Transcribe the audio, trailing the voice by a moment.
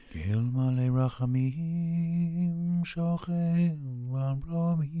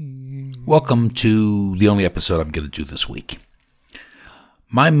Welcome to the only episode I'm going to do this week.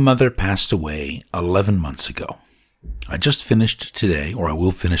 My mother passed away 11 months ago. I just finished today, or I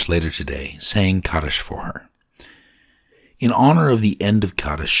will finish later today, saying Kaddish for her. In honor of the end of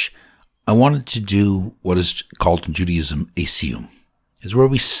Kaddish, I wanted to do what is called in Judaism a siyum. It's where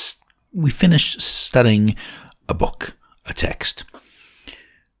we finish studying a book, a text.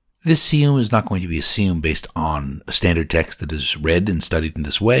 This siyum is not going to be a siyum based on a standard text that is read and studied in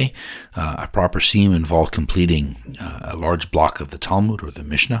this way. A proper siyum involved completing a large block of the Talmud or the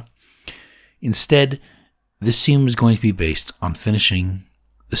Mishnah. Instead, this siyum is going to be based on finishing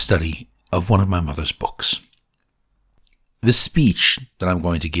the study of one of my mother's books. This speech that I'm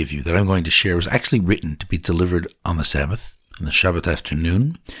going to give you, that I'm going to share, was actually written to be delivered on the Sabbath, on the Shabbat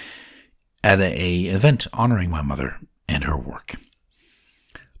afternoon, at an event honoring my mother and her work.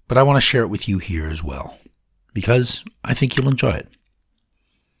 But I want to share it with you here as well, because I think you'll enjoy it.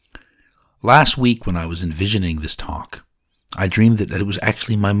 Last week when I was envisioning this talk, I dreamed that it was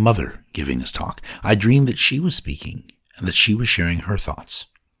actually my mother giving this talk. I dreamed that she was speaking and that she was sharing her thoughts.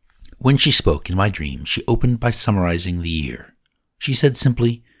 When she spoke in my dream, she opened by summarizing the year. She said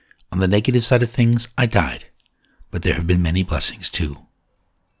simply, "On the negative side of things, I died, but there have been many blessings too."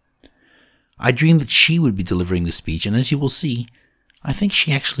 I dreamed that she would be delivering the speech, and as you will see, I think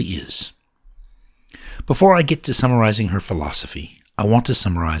she actually is. Before I get to summarizing her philosophy, I want to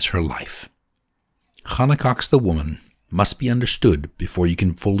summarize her life. Hannah Cox, the woman, must be understood before you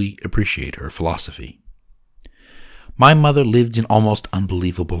can fully appreciate her philosophy. My mother lived an almost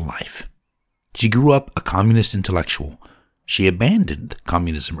unbelievable life. She grew up a communist intellectual. She abandoned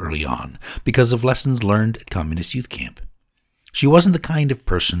communism early on because of lessons learned at communist youth camp. She wasn't the kind of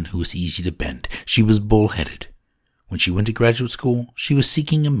person who was easy to bend. She was bullheaded. When she went to graduate school, she was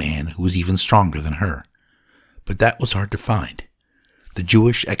seeking a man who was even stronger than her. But that was hard to find. The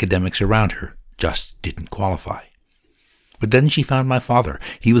Jewish academics around her just didn't qualify. But then she found my father.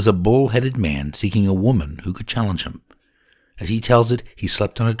 He was a bull-headed man seeking a woman who could challenge him. As he tells it, he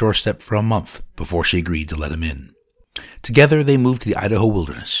slept on a doorstep for a month before she agreed to let him in. Together they moved to the Idaho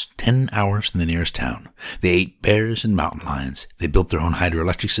wilderness, 10 hours from the nearest town. They ate bears and mountain lions. They built their own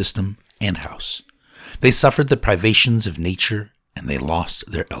hydroelectric system and house. They suffered the privations of nature, and they lost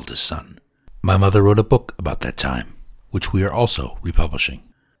their eldest son. My mother wrote a book about that time, which we are also republishing.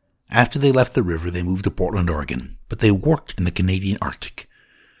 After they left the river, they moved to Portland, Oregon, but they worked in the Canadian Arctic,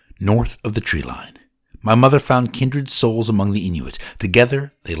 north of the tree line. My mother found kindred souls among the Inuit.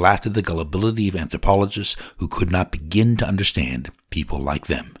 Together, they laughed at the gullibility of anthropologists who could not begin to understand people like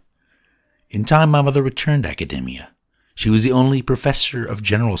them. In time, my mother returned to academia. She was the only professor of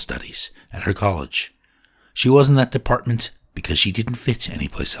general studies at her college. She was in that department because she didn't fit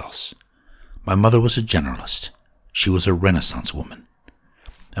anyplace else. My mother was a generalist. She was a Renaissance woman.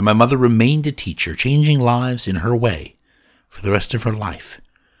 And my mother remained a teacher, changing lives in her way for the rest of her life.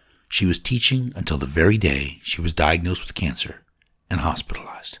 She was teaching until the very day she was diagnosed with cancer and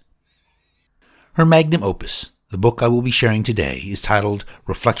hospitalized. Her magnum opus, the book I will be sharing today, is titled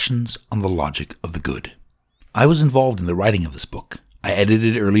Reflections on the Logic of the Good. I was involved in the writing of this book. I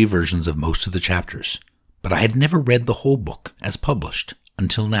edited early versions of most of the chapters, but I had never read the whole book as published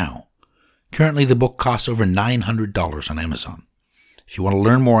until now. Currently, the book costs over $900 on Amazon. If you want to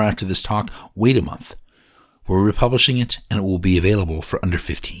learn more after this talk, wait a month. We're republishing it, and it will be available for under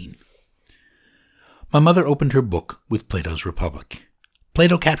 $15. My mother opened her book with Plato's Republic.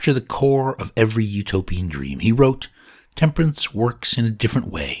 Plato captured the core of every utopian dream. He wrote, "Temperance works in a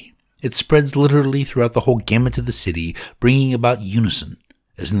different way. It spreads literally throughout the whole gamut of the city, bringing about unison,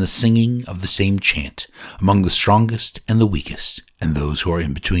 as in the singing of the same chant, among the strongest and the weakest, and those who are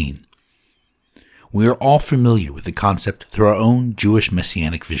in between." We are all familiar with the concept through our own Jewish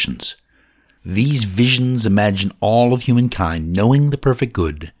messianic visions. These visions imagine all of humankind knowing the perfect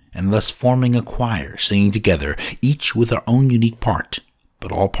good, and thus forming a choir, singing together, each with our own unique part,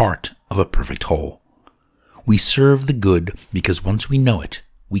 but all part of a perfect whole. We serve the good because once we know it,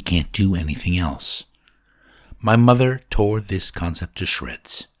 we can't do anything else. My mother tore this concept to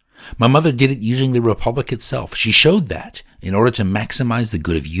shreds. My mother did it using the Republic itself. She showed that, in order to maximize the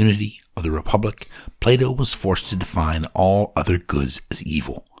good of unity of the Republic, Plato was forced to define all other goods as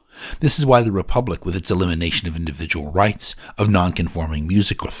evil. This is why the Republic, with its elimination of individual rights, of non-conforming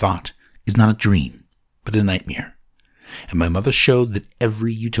music or thought, is not a dream, but a nightmare. And my mother showed that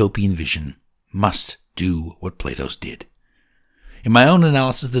every utopian vision must do what Plato's did. In my own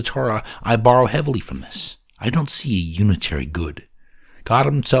analysis of the Torah, I borrow heavily from this. I don't see a unitary good. God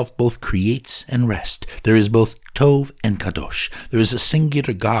himself both creates and rests. There is both Tov and Kadosh. There is a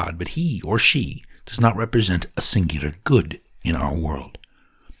singular God, but he or she does not represent a singular good in our world.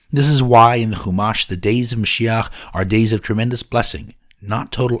 This is why in the Chumash the days of Mashiach are days of tremendous blessing,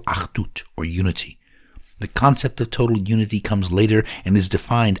 not total achdut or unity. The concept of total unity comes later and is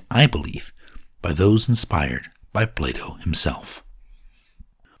defined, I believe, by those inspired by Plato himself.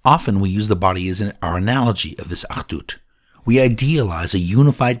 Often we use the body as our analogy of this achdut. We idealize a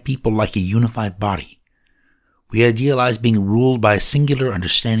unified people like a unified body. We idealize being ruled by a singular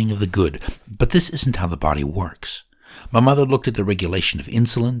understanding of the good, but this isn't how the body works. My mother looked at the regulation of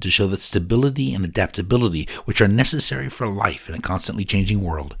insulin to show that stability and adaptability, which are necessary for life in a constantly changing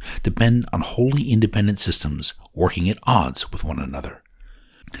world, depend on wholly independent systems working at odds with one another.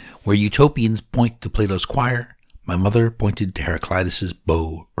 Where utopians point to Plato's choir, my mother pointed to Heraclitus's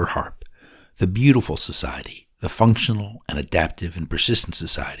bow or harp. The beautiful society, the functional and adaptive and persistent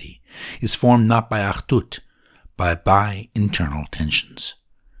society, is formed not by achdut, but by internal tensions.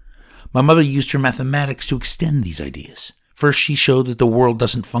 My mother used her mathematics to extend these ideas. First, she showed that the world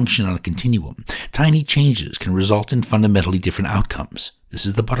doesn't function on a continuum. Tiny changes can result in fundamentally different outcomes. This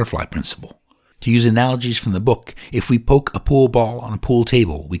is the butterfly principle. To use analogies from the book, if we poke a pool ball on a pool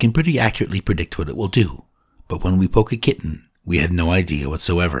table, we can pretty accurately predict what it will do. But when we poke a kitten, we have no idea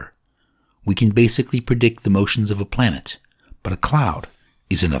whatsoever. We can basically predict the motions of a planet, but a cloud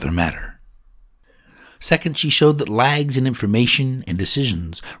is another matter. Second, she showed that lags in information and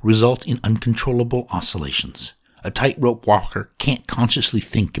decisions result in uncontrollable oscillations. A tightrope walker can't consciously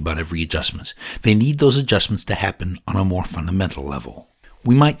think about every adjustment. They need those adjustments to happen on a more fundamental level.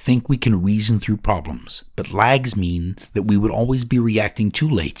 We might think we can reason through problems, but lags mean that we would always be reacting too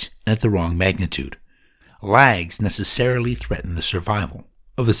late and at the wrong magnitude. Lags necessarily threaten the survival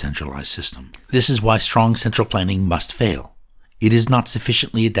of the centralized system. This is why strong central planning must fail. It is not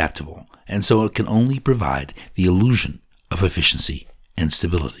sufficiently adaptable, and so it can only provide the illusion of efficiency and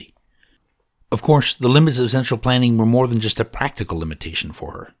stability. Of course, the limits of central planning were more than just a practical limitation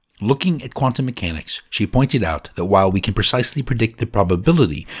for her. Looking at quantum mechanics, she pointed out that while we can precisely predict the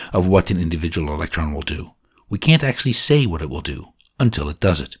probability of what an individual electron will do, we can't actually say what it will do until it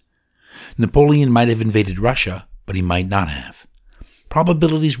does it. Napoleon might have invaded Russia, but he might not have.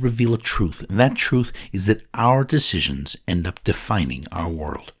 Probabilities reveal a truth, and that truth is that our decisions end up defining our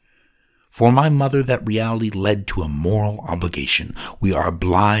world. For my mother, that reality led to a moral obligation. We are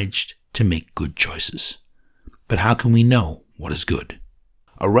obliged to make good choices. But how can we know what is good?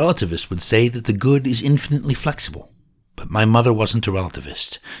 A relativist would say that the good is infinitely flexible. But my mother wasn't a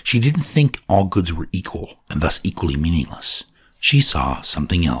relativist. She didn't think all goods were equal, and thus equally meaningless. She saw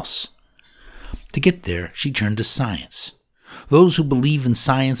something else. To get there, she turned to science. Those who believe in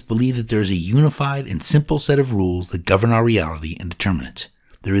science believe that there is a unified and simple set of rules that govern our reality and determine it.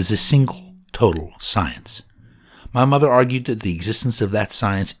 There is a single, total science. My mother argued that the existence of that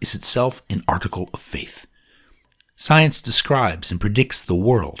science is itself an article of faith. Science describes and predicts the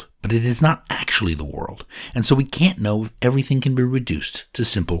world, but it is not actually the world, and so we can't know if everything can be reduced to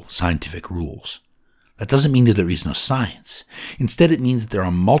simple scientific rules. That doesn't mean that there is no science. Instead, it means that there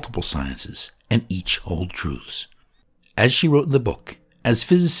are multiple sciences, and each hold truths. As she wrote in the book, as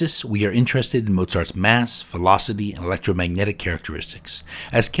physicists, we are interested in Mozart's mass, velocity, and electromagnetic characteristics.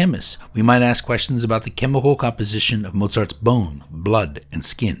 As chemists, we might ask questions about the chemical composition of Mozart's bone, blood, and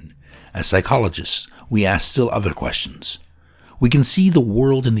skin. As psychologists, we ask still other questions. We can see the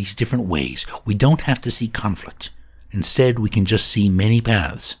world in these different ways. We don't have to see conflict. Instead, we can just see many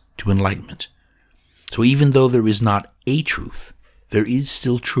paths to enlightenment. So even though there is not a truth, there is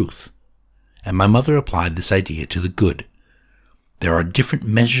still truth. And my mother applied this idea to the good. There are different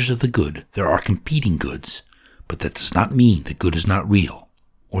measures of the good. There are competing goods. But that does not mean that good is not real,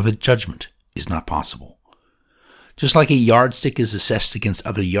 or that judgment is not possible. Just like a yardstick is assessed against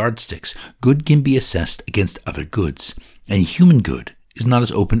other yardsticks, good can be assessed against other goods, and human good is not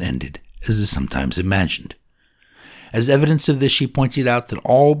as open-ended as is sometimes imagined. As evidence of this, she pointed out that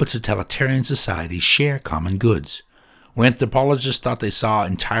all but totalitarian societies share common goods. Where anthropologists thought they saw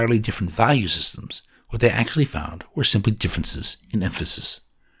entirely different value systems, what they actually found were simply differences in emphasis.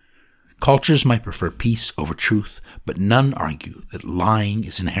 Cultures might prefer peace over truth, but none argue that lying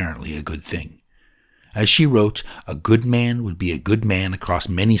is inherently a good thing. As she wrote, a good man would be a good man across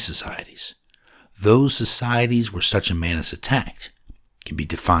many societies. Those societies where such a man is attacked can be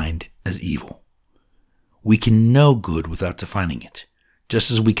defined as evil. We can know good without defining it,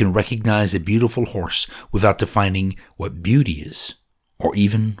 just as we can recognize a beautiful horse without defining what beauty is, or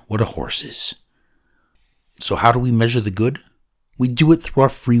even what a horse is. So how do we measure the good? We do it through our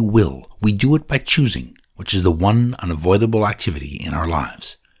free will. We do it by choosing which is the one unavoidable activity in our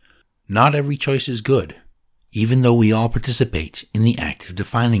lives. Not every choice is good, even though we all participate in the act of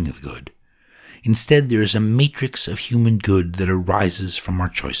defining the good. Instead, there is a matrix of human good that arises from our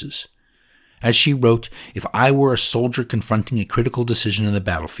choices. As she wrote, if I were a soldier confronting a critical decision in the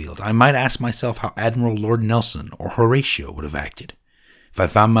battlefield, I might ask myself how Admiral Lord Nelson or Horatio would have acted. If I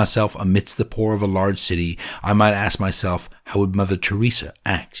found myself amidst the poor of a large city, I might ask myself how would Mother Teresa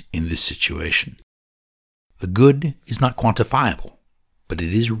act in this situation. The good is not quantifiable, but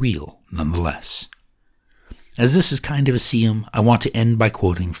it is real nonetheless. As this is kind of a siyum, I want to end by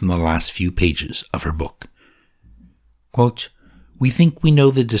quoting from the last few pages of her book. Quote, "We think we know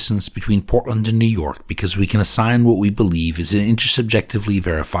the distance between Portland and New York because we can assign what we believe is an intersubjectively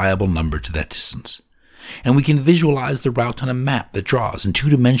verifiable number to that distance. And we can visualize the route on a map that draws in 2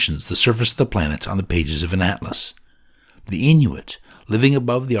 dimensions the surface of the planet on the pages of an atlas. The Inuit, living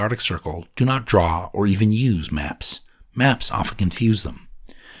above the Arctic Circle, do not draw or even use maps. Maps often confuse them.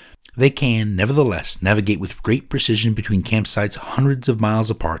 They can, nevertheless, navigate with great precision between campsites hundreds of miles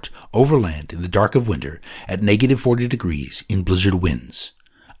apart, overland in the dark of winter, at -40 degrees in blizzard winds.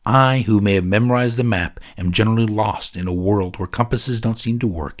 I, who may have memorized the map, am generally lost in a world where compasses don't seem to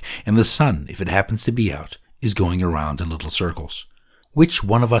work, and the sun, if it happens to be out, is going around in little circles. Which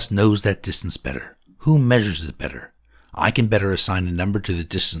one of us knows that distance better? Who measures it better? I can better assign a number to the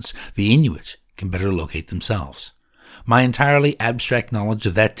distance. The Inuit can better locate themselves. My entirely abstract knowledge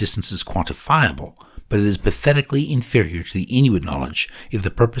of that distance is quantifiable, but it is pathetically inferior to the Inuit knowledge if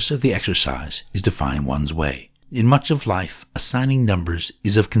the purpose of the exercise is to find one's way. In much of life, assigning numbers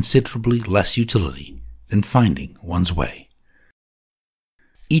is of considerably less utility than finding one's way.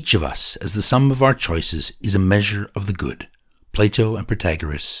 Each of us, as the sum of our choices, is a measure of the good. Plato and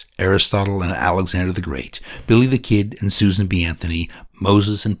Protagoras, Aristotle and Alexander the Great, Billy the Kid and Susan B. Anthony,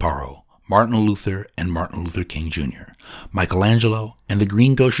 Moses and Paro, Martin Luther and Martin Luther King Jr., Michelangelo, and the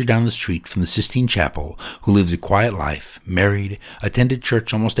greengrocer down the street from the Sistine Chapel who lived a quiet life, married, attended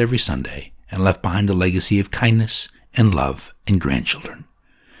church almost every Sunday, and left behind a legacy of kindness and love and grandchildren.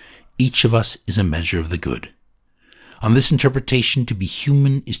 Each of us is a measure of the good. On this interpretation, to be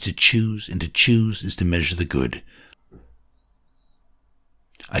human is to choose, and to choose is to measure the good.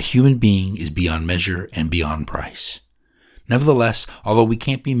 A human being is beyond measure and beyond price. Nevertheless, although we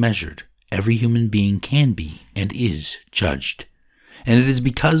can't be measured, every human being can be and is judged. And it is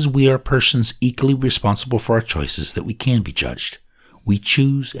because we are persons equally responsible for our choices that we can be judged. We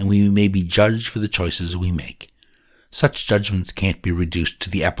choose and we may be judged for the choices we make. Such judgments can't be reduced to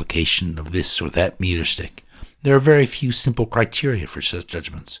the application of this or that meter stick. There are very few simple criteria for such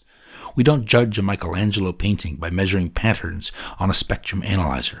judgments. We don't judge a Michelangelo painting by measuring patterns on a spectrum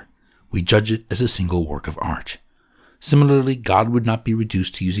analyzer. We judge it as a single work of art. Similarly, God would not be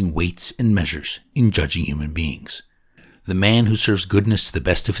reduced to using weights and measures in judging human beings. The man who serves goodness to the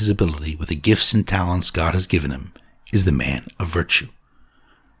best of his ability with the gifts and talents God has given him is the man of virtue.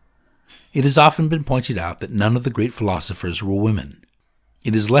 It has often been pointed out that none of the great philosophers were women.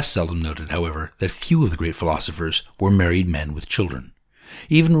 It is less seldom noted, however, that few of the great philosophers were married men with children.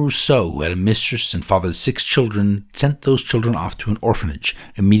 Even Rousseau, who had a mistress and fathered 6 children, sent those children off to an orphanage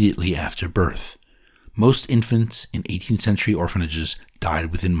immediately after birth. Most infants in 18th century orphanages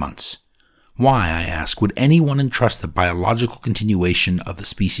died within months. Why, I ask, would anyone entrust the biological continuation of the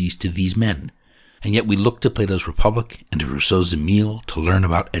species to these men? And yet we look to Plato's Republic and to Rousseau's Emile to learn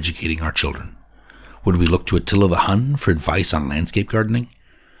about educating our children. Would we look to Attila the Hun for advice on landscape gardening?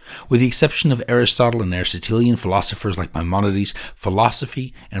 With the exception of Aristotle and Aristotelian philosophers like Maimonides,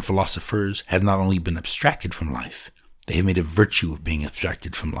 philosophy and philosophers have not only been abstracted from life, they have made a virtue of being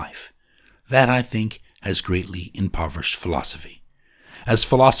abstracted from life. That, I think, has greatly impoverished philosophy. As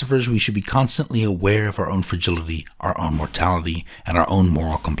philosophers, we should be constantly aware of our own fragility, our own mortality, and our own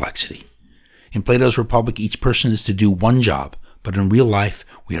moral complexity. In Plato's Republic, each person is to do one job, but in real life,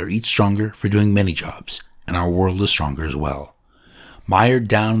 we are each stronger for doing many jobs, and our world is stronger as well. Mired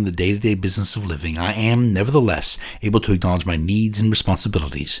down in the day-to-day business of living, I am, nevertheless, able to acknowledge my needs and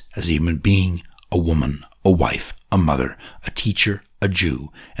responsibilities as a human being, a woman, a wife, a mother, a teacher, a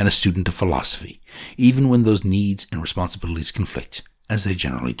Jew, and a student of philosophy, even when those needs and responsibilities conflict, as they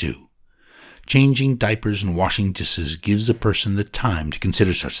generally do. Changing diapers and washing dishes gives a person the time to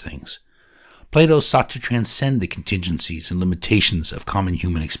consider such things. Plato sought to transcend the contingencies and limitations of common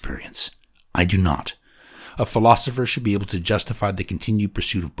human experience. I do not. A philosopher should be able to justify the continued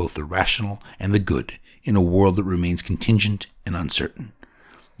pursuit of both the rational and the good in a world that remains contingent and uncertain.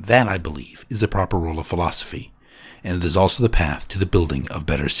 That, I believe, is the proper role of philosophy, and it is also the path to the building of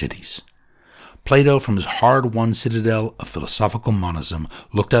better cities. Plato, from his hard-won citadel of philosophical monism,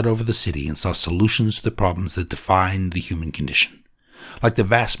 looked out over the city and saw solutions to the problems that define the human condition. Like the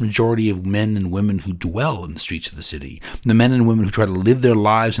vast majority of men and women who dwell in the streets of the city, the men and women who try to live their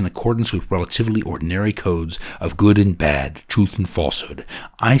lives in accordance with relatively ordinary codes of good and bad, truth and falsehood,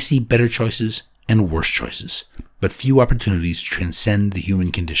 I see better choices and worse choices, but few opportunities to transcend the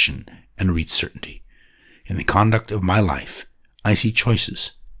human condition and reach certainty. In the conduct of my life, I see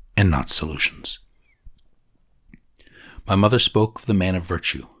choices and not solutions. My mother spoke of the man of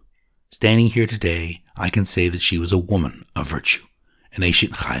virtue. Standing here today, I can say that she was a woman of virtue, an Eshet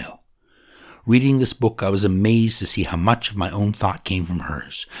Chayil. Reading this book, I was amazed to see how much of my own thought came from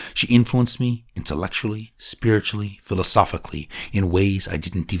hers. She influenced me intellectually, spiritually, philosophically, in ways I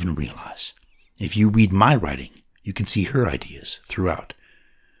didn't even realize. If you read my writing, you can see her ideas throughout.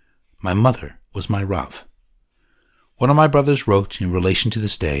 My mother was my Rav. One of my brothers wrote in relation to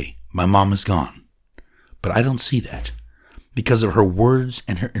this day, "My mom is gone." But I don't see that. Because of her words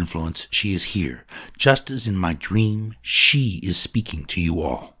and her influence, she is here. Just as in my dream, she is speaking to you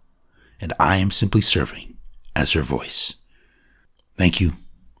all. And I am simply serving as her voice. Thank you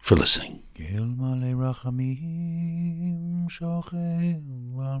for listening.